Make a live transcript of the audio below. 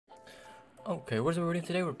Okay, what's up everybody?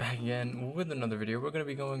 Today we're back again with another video. We're going to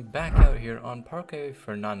be going back out here on Parque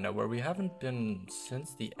Fernanda, where we haven't been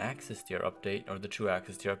since the Access Tier update, or the True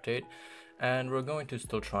Access Tier update. And we're going to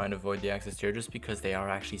still try and avoid the Access Tier just because they are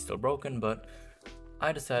actually still broken, but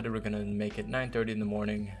I decided we're going to make it 9:30 in the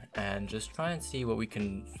morning and just try and see what we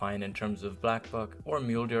can find in terms of Blackbuck or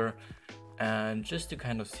Mule, and just to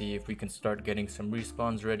kind of see if we can start getting some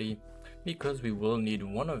respawns ready, because we will need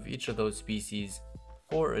one of each of those species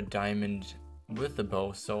for a diamond with the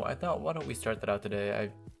bow. So I thought, why don't we start that out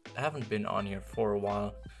today? I haven't been on here for a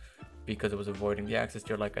while because I was avoiding the Access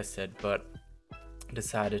Tier, like I said, but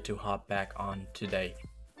decided to hop back on today.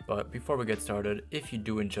 But before we get started, if you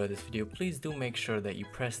do enjoy this video, please do make sure that you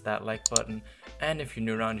press that like button, and if you're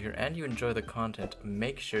new around here and you enjoy the content,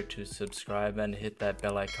 make sure to subscribe and hit that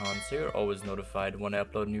bell icon so you're always notified when I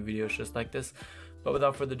upload new videos just like this. But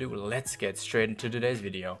without further ado, let's get straight into today's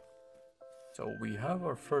video. So we have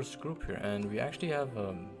our first group here, and we actually have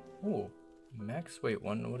oh, max weight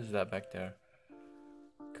one. What is that back there?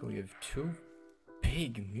 Okay, we have two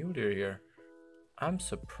big mule deer here. I'm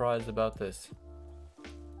surprised about this.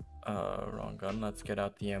 Wrong gun. Let's get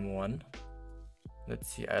out the M1.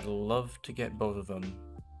 Let's see. I'd love to get both of them,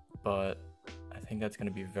 but I think that's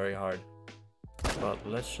gonna be very hard. But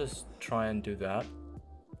let's just try and do that,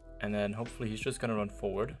 and then hopefully he's just gonna run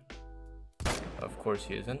forward. Of course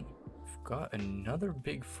he isn't. Got another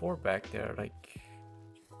big four back there. Like,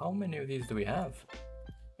 how many of these do we have?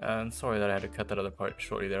 And sorry that I had to cut that other part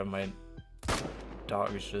shortly there. My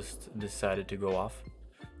dogs just decided to go off.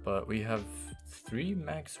 But we have 3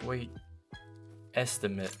 max weight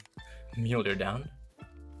estimate mule deer down,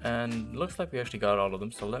 and looks like we actually got all of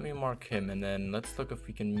them. So let me mark him, and then let's look if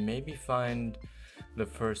we can maybe find the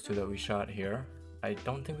first 2 that we shot here. I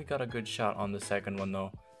don't think we got a good shot on the second one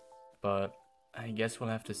though, but I guess we'll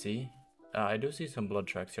have to see. I do see some blood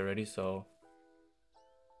tracks here already, so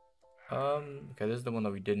okay, this is the one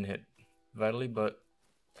that we didn't hit vitally, but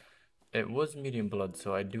it was medium blood,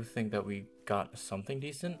 so I do think that we got something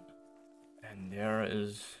decent. And there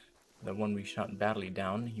is the one we shot badly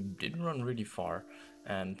down. He did run really far,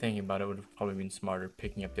 and thinking about it, would have probably been smarter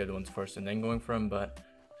picking up the other ones first and then going for him. But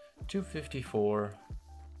 254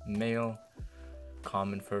 male,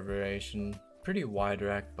 common for variation. Pretty wide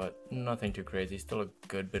rack, but nothing too crazy. Still a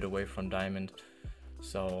good bit away from diamond,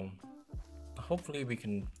 so hopefully we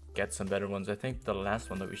can get some better ones. I think the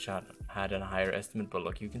last one that we shot had a higher estimate, but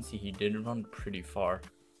look, you can see he did run pretty far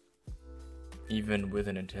even with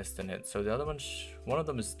an intestine hit. So the other one of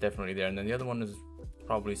them is definitely there, and then the other one is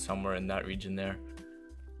probably somewhere in that region there.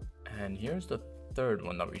 And here's the third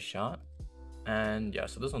one that we shot, and yeah,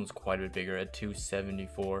 so this one's quite a bit bigger at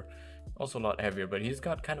 274. Also a lot heavier, but he's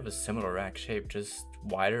got kind of a similar rack shape, just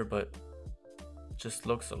wider, but just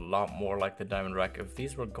looks a lot more like the diamond rack. If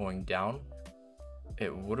these were going down,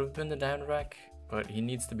 it would have been the diamond rack, but he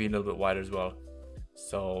needs to be a little bit wider as well.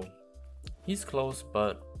 So he's close,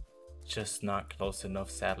 but just not close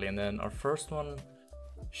enough, sadly. And then our first one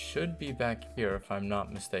should be back here if I'm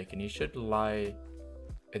not mistaken. He should lie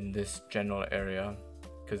in this general area,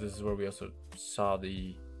 because this is where we also saw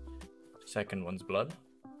the second one's blood.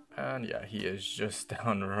 And yeah, he is just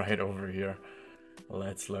down right over here.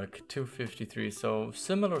 Let's look. 253, so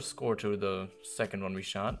similar score to the second one we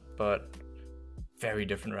shot, but very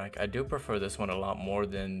different rack. I do prefer this one a lot more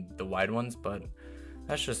than the wide ones, but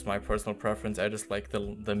that's just my personal preference. I just like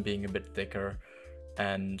them being a bit thicker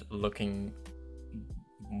and looking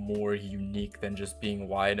more unique than just being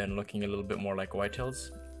wide and looking a little bit more like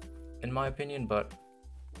whitetails, in my opinion. But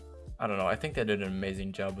I don't know, I think they did an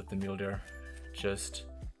amazing job with the mule deer. Just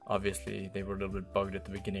obviously they were a little bit bugged at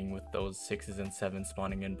the beginning with those 6s and 7s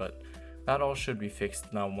spawning in, but that all should be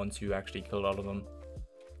fixed now once you actually kill all of them.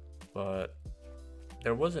 But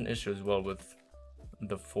there was an issue as well with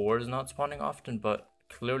the 4s not spawning often, but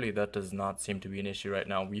clearly that does not seem to be an issue right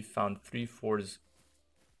now. We found 3 4s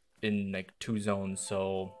in like 2 zones,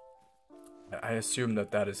 so I assume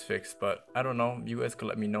that that is fixed. But I don't know, you guys could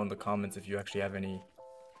let me know in the comments if you actually have any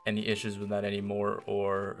issues with that anymore,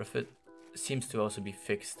 or if it seems to also be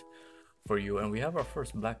fixed for you. And we have our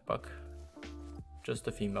first black buck, just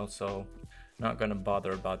a female, so not gonna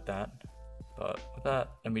bother about that. But with that,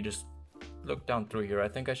 let me just look down through here. I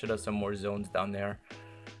think I should have some more zones down there,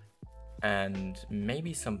 and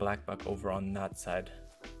maybe some black buck over on that side,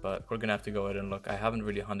 but we're gonna have to go ahead and look. I haven't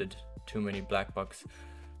really hunted too many black bucks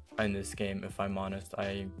in this game, if I'm honest.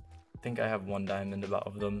 I think I have 1 diamond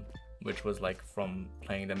of them, which was like from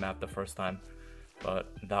playing the map the first time,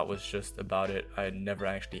 but that was just about it. I never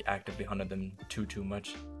actually actively hunted them too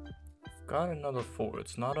much. Got another 4.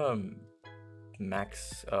 It's not a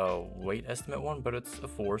max weight estimate one, but it's a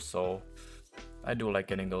 4, so I do like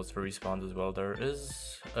getting those for respawns as well. There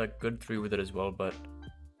is a good 3 with it as well, but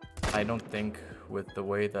I don't think with the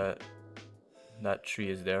way that that tree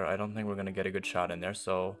is there, I don't think we're gonna get a good shot in there.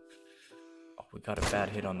 So we got a bad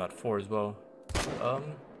hit on that 4 as well.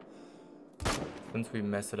 Since we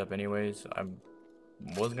messed it up anyways, I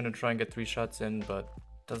was gonna try and get 3 shots in, but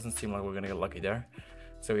doesn't seem like we're gonna get lucky there.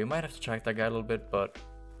 So we might have to track that guy a little bit, but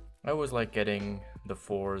I always like getting the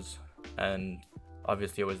 4s, and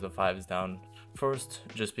obviously always the 5s down first,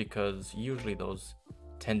 just because usually those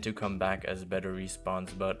tend to come back as better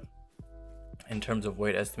respawns. But in terms of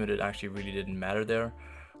weight estimate, it actually really didn't matter there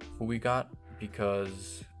who we got,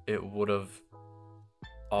 because it would have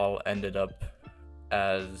all ended up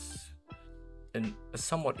as in a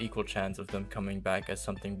somewhat equal chance of them coming back as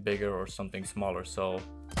something bigger or something smaller. So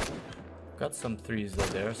got some 3s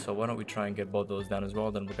there, so why don't we try and get both those down as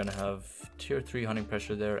well. Then we're gonna have tier 3 hunting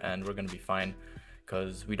pressure there, and we're gonna be fine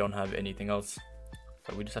because we don't have anything else.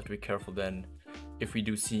 So we just have to be careful then if we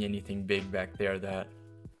do see anything big back there, that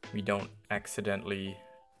we don't accidentally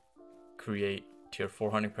create tier 4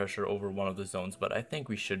 hunting pressure over one of the zones. But I think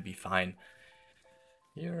we should be fine.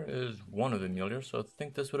 Here is one of the mule, so I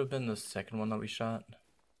think this would have been the second one that we shot.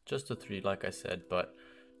 Just a 3 like I said, but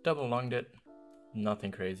double lunged it.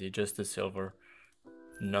 Nothing crazy, just a silver.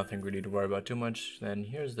 Nothing really to worry about too much. Then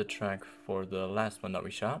here's the track for the last one that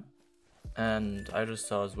we shot. And I just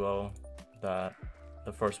saw as well that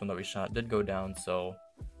the first one that we shot did go down, so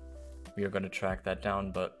we are going to track that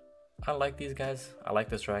down. But I like these guys. I like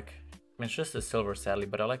this track. I mean, it's just a silver sadly,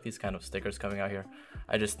 but I like these kind of stickers coming out here.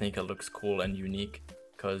 I just think it looks cool and unique,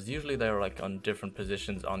 because usually they're like on different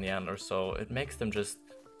positions on the antler, so it makes them just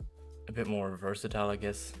a bit more versatile, I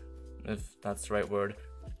guess, if that's the right word.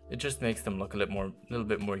 It just makes them look a little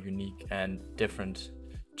bit more unique and different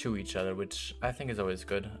to each other, which I think is always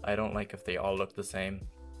good. I don't like if they all look the same.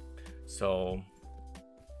 So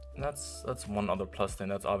that's one other plus thing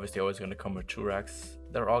that's obviously always going to come with true racks.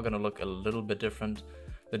 They're all going to look a little bit different.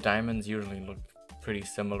 The diamonds usually look pretty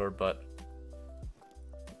similar, but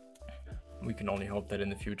we can only hope that in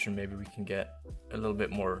the future maybe we can get a little bit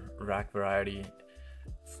more rack variety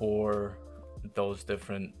for those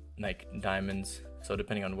different like diamonds. So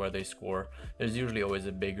depending on where they score, there's usually always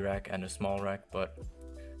a big rack and a small rack, but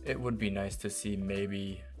it would be nice to see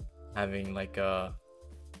maybe having like a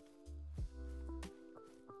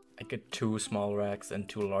 2 small racks and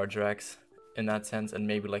 2 large racks in that sense, and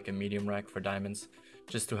maybe like a medium rack for diamonds,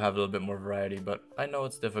 just to have a little bit more variety. But I know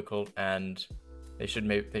it's difficult, and they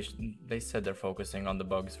said they're focusing on the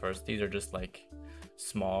bugs first. These are just like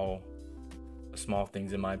small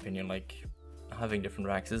things in my opinion. Like having different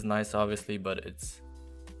racks is nice obviously, but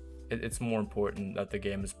it's more important that the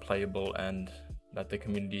game is playable and that the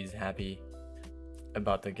community is happy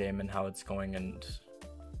about the game and how it's going, and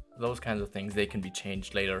those kinds of things, they can be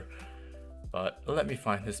changed later. But let me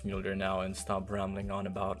find this mule deer now and stop rambling on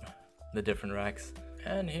about the different racks.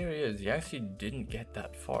 And here he is. He actually didn't get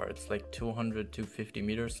that far. It's like 200, 250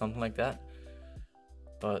 meters, something like that.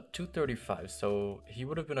 But 235, so he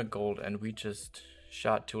would have been a gold, and we just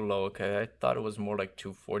shot too low. Okay, I thought it was more like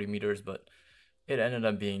 240 meters, but it ended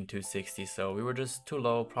up being 260, so we were just too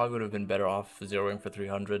low. Probably would have been better off zeroing for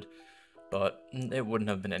 300, but it wouldn't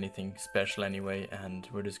have been anything special anyway, and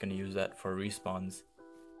we're just going to use that for respawns.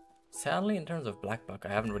 Sadly, in terms of Blackbuck, I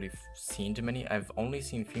haven't really seen too many. I've only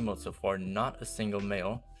seen females so far, not a single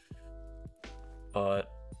male. But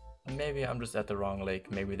maybe I'm just at the wrong lake,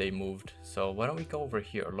 maybe they moved. So why don't we go over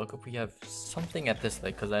here, look if we have something at this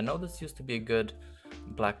lake, because I know this used to be a good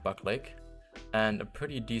Blackbuck lake and a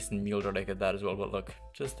pretty decent mule deer lake at that as well. But look,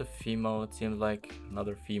 just a female, it seems like.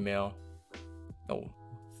 Another female. Oh,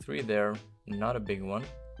 3 there, not a big one,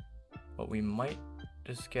 but we might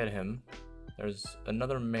just get him. There's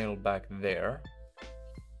another male back there,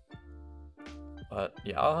 but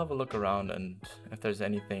yeah, I'll have a look around, and if there's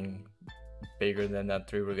anything bigger than that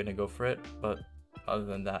 3, we're gonna go for it. But other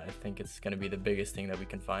than that, I think it's gonna be the biggest thing that we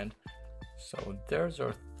can find. So there's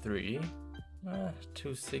our 3,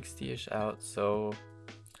 260-ish out, so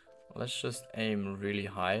let's just aim really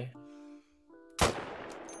high.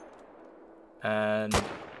 And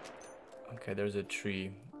okay, there's a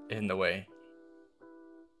tree in the way.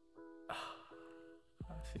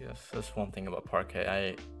 See, that's one thing about Parque.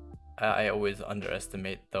 I always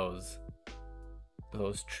underestimate those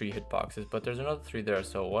tree hitboxes, but there's another 3 there,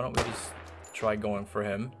 so why don't we just try going for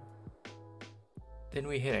him. Didn't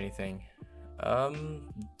we hit anything?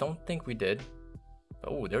 Don't think we did.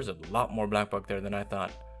 Oh, there's a lot more Blackbuck there than I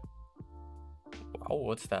thought. Wow,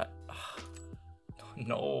 what's that?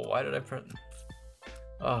 No, why did I press?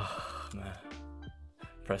 Oh man,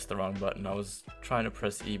 pressed the wrong button. I was trying to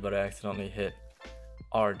press E, but I accidentally hit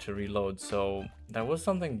R to reload. So there was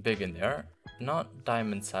something big in there. Not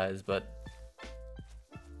diamond size, but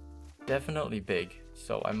definitely big.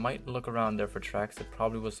 So I might look around there for tracks. It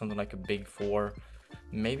probably was something like a big 4,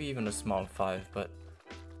 maybe even a small 5, but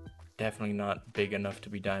definitely not big enough to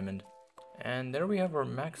be diamond. And there we have our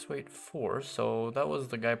max weight 4. So that was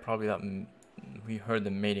the guy probably that we heard the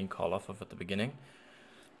mating call off of at the beginning.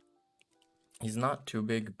 He's not too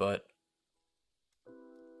big, but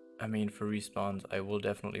I mean, for respawns, I will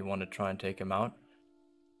definitely want to try and take him out.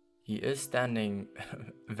 He is standing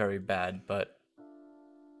very bad, but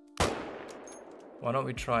why don't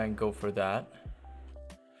we try and go for that?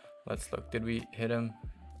 Let's look. Did we hit him?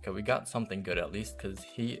 Okay, we got something good at least, because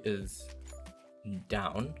he is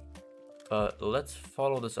down. But let's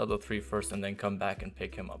follow this other 3 first and then come back and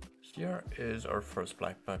pick him up. Here is our first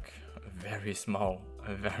Blackbuck. Very small.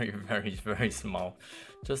 Very, very, very small.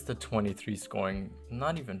 Just a 23 scoring.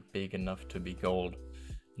 Not even big enough to be gold.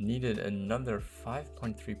 Needed another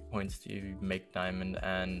 5.3 points to make diamond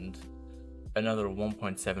and another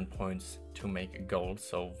 1.7 points to make gold.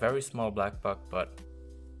 So very small Blackbuck, but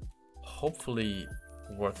hopefully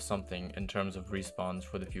worth something in terms of respawns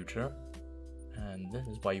for the future. And this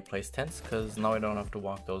is why you place tents, because now I don't have to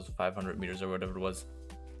walk those 500 meters or whatever it was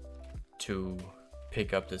to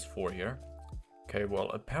pick up this 4 here. Okay, well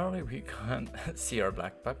apparently we can't see our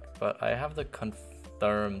Blackbuck, but I have the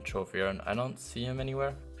confirmed trophy here and I don't see him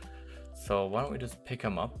anywhere. So why don't we just pick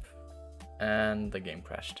him up? And the game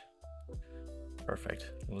crashed.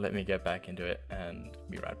 Perfect. Let me get back into it and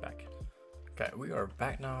be right back. Okay, we are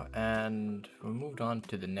back now and we moved on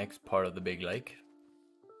to the next part of the big lake.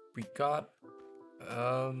 We got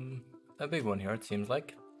a big one here, it seems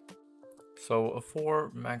like. So a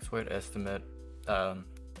 4 max weight estimate.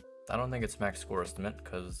 I don't think it's max score estimate,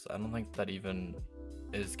 because I don't think that even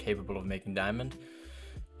is capable of making diamond.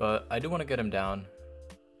 But I do want to get him down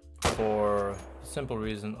for the simple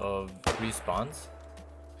reason of respawns.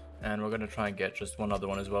 And we're going to try and get just one other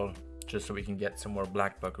one as well, just so we can get some more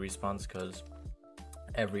Blackbuck respawns, because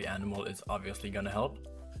every animal is obviously going to help.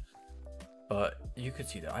 But you could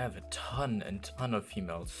see that I have a ton and ton of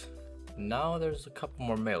females. Now there's a couple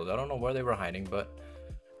more males. I don't know where they were hiding, but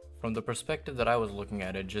from the perspective that I was looking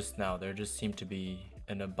at it just now, there just seemed to be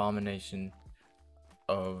an abomination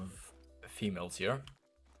of females here.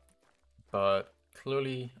 But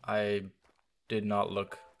clearly I did not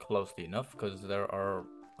look closely enough, because there are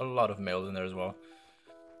a lot of males in there as well.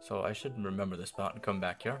 So I should remember this spot and come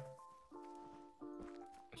back here.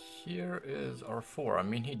 Here is our 4. I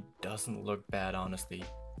mean, he doesn't look bad, honestly.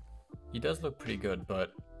 He does look pretty good,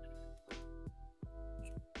 but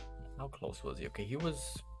how close was he? Okay, he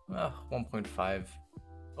was 1.5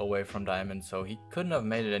 away from diamond, so he couldn't have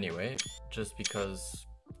made it anyway, just because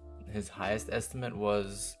his highest estimate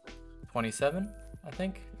was 27, I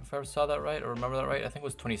think, if I saw that right or remember that right. I think it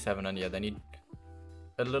was 27, and yeah, they need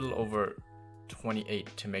a little over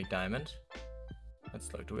 28 to make diamond.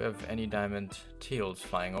 Let's look. Do we have any diamond teals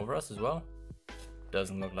flying over us as well?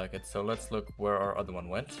 Doesn't look like it. So let's look where our other one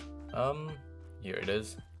went. Here it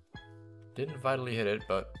is. Didn't vitally hit it,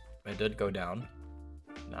 but it did go down.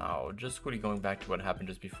 Now, just quickly going back to what happened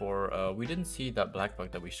just before, we didn't see that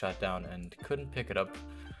Blackbuck that we shot down and couldn't pick it up.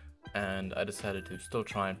 And I decided to still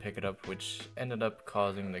try and pick it up, which ended up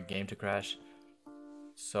causing the game to crash.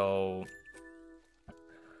 So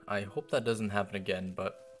I hope that doesn't happen again,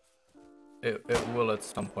 but it will at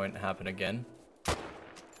some point happen again.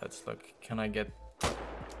 Let's look. Can I get...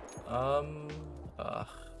 that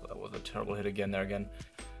was a terrible hit again there again.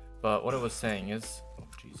 But what I was saying is... Oh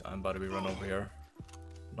jeez, I'm about to be run over here.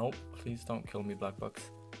 Nope, please don't kill me, Blackbucks.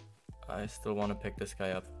 I still want to pick this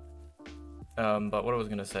guy up. But what I was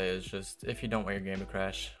going to say is just, if you don't want your game to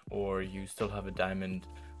crash, or you still have a diamond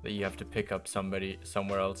that you have to pick up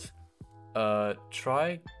somewhere else,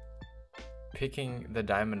 try picking the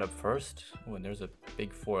diamond up first. Oh, and there's a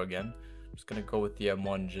big 4 again. I'm just going to go with the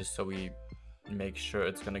M1 just so we make sure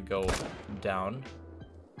it's going to go down.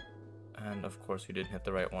 And of course we didn't hit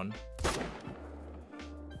the right one.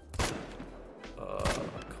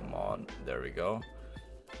 Come on, there we go.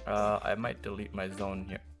 I might delete my zone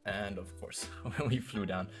here. And of course, we flew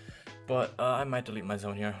down. But I might delete my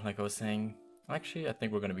zone here, like I was saying. Actually, I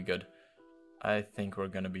think we're going to be good. I think we're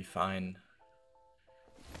going to be fine.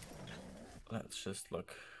 Let's just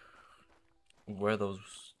look where those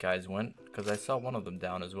guys went, because I saw one of them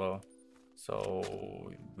down as well.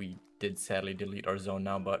 So we did sadly delete our zone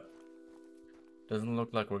now, but doesn't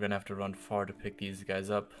look like we're going to have to run far to pick these guys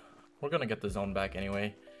up. We're going to get the zone back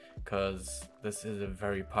anyway, because this is a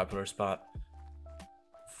very popular spot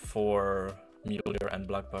for Mule Deer and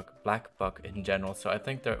Blackbuck in general. So I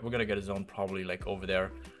think that we're gonna get a zone probably like over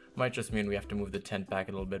there. Might just mean we have to move the tent back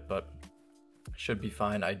a little bit, but should be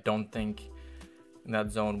fine. I don't think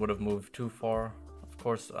that zone would have moved too far. Of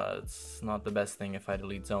course, it's not the best thing if I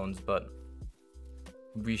delete zones, but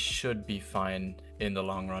we should be fine in the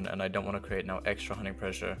long run, and I don't want to create now extra hunting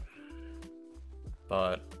pressure.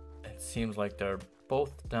 But it seems like they're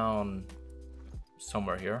both down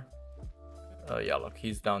somewhere here. Yeah, look,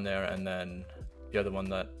 he's down there, and then the other one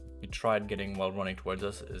that we tried getting while running towards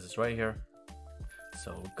us is right here.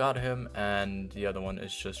 So got him, and the other one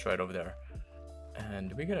is just right over there. And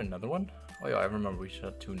did we get another one? Oh yeah, I remember we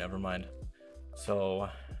shot two, never mind. So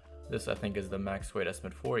this I think is the max weight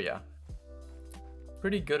estimate 4, yeah.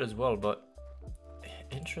 Pretty good as well, but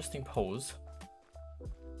interesting pose.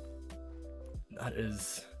 That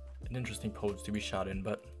is an interesting pose to be shot in,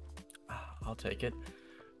 but I'll take it.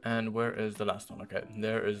 And where is the last one? Okay,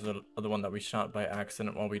 there is the other one that we shot by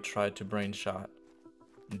accident while we tried to brain shot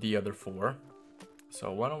the other 4.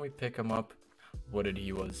 So why don't we pick him up? What did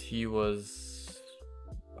he was? He was...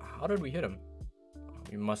 How did we hit him?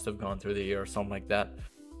 We must have gone through the ear or something like that.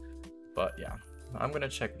 But yeah, I'm gonna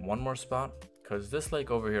check one more spot, because this lake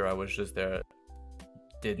over here, I was just there,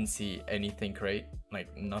 didn't see anything great,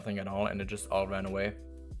 like nothing at all, and it just all ran away.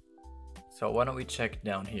 So why don't we check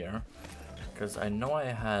down here, because I know I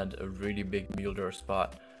had a really big mule deer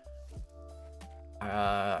spot.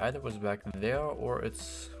 Either it was back there or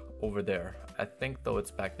it's over there. I think though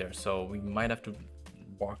it's back there, so we might have to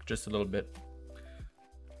walk just a little bit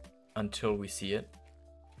until we see it.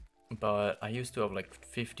 But I used to have like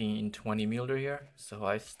 15-20 mule deer here, so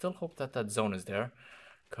I still hope that that zone is there,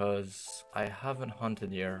 because I haven't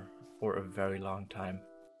hunted here for a very long time.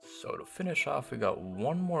 So to finish off, we got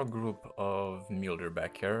one more group of mule deer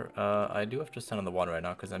back here. I do have to stand on the water right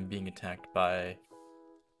now because I'm being attacked by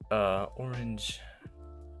orange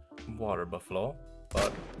water buffalo,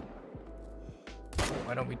 but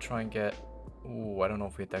why don't we try and get... Ooh, I don't know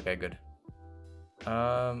if we hit that guy good.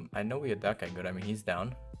 I know we hit that guy good. I mean, he's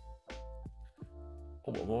down.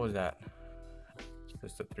 Oh, what was that?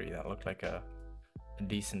 Just a 3. That looked like a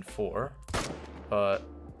decent 4, but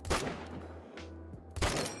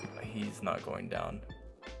he's not going down.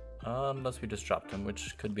 Unless we just dropped him,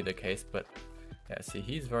 which could be the case, but yeah, see,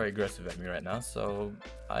 he's very aggressive at me right now, so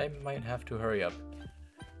I might have to hurry up.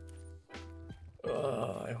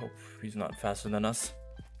 I hope he's not faster than us.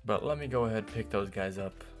 But let me go ahead, pick those guys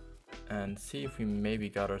up, and see if we maybe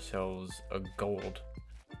got ourselves a gold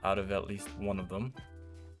out of at least one of them.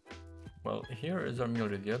 Well, here is our mule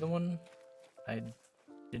deer. The other one, I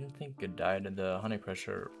didn't think it died, and the hunting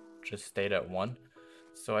pressure just stayed at 1.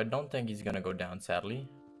 So I don't think he's gonna go down, sadly.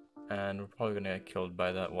 And we're probably gonna get killed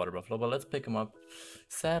by that water buffalo, but let's pick him up.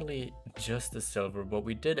 Sadly, just a silver, but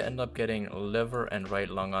we did end up getting liver and right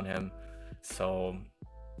lung on him. So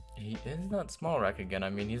he is not small rack again.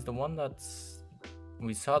 I mean, he's the one that's...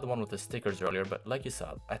 We saw the one with the stickers earlier, but like you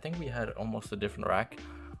saw, I think we had almost a different rack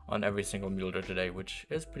on every single mule deer today, which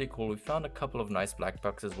is pretty cool. We found a couple of nice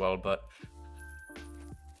Blackbucks as well, but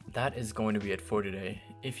that is going to be it for today.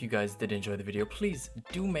 If you guys did enjoy the video, please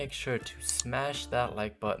do make sure to smash that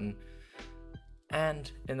like button,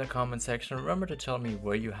 and in the comment section, remember to tell me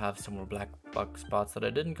where you have some more Blackbuck spots that I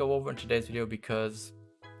didn't go over in today's video, because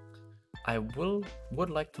I would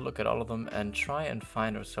like to look at all of them and try and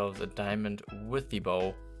find ourselves a diamond with the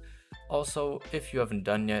bow. Also, if you haven't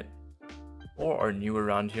done yet or are new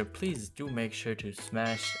around here, please do make sure to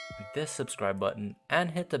smash this subscribe button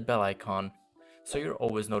and hit the bell icon so you're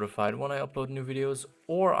always notified when I upload new videos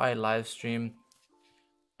or I live stream.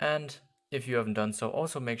 And if you haven't done so,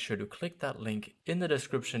 also make sure to click that link in the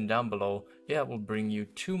description down below. It will bring you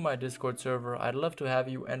to my Discord server. I'd love to have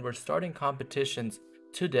you, and we're starting competitions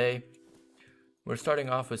today. We're starting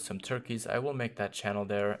off with some turkeys. I will make that channel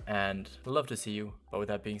there, and love to see you. But with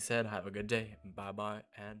that being said, have a good day. Bye bye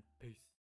and peace.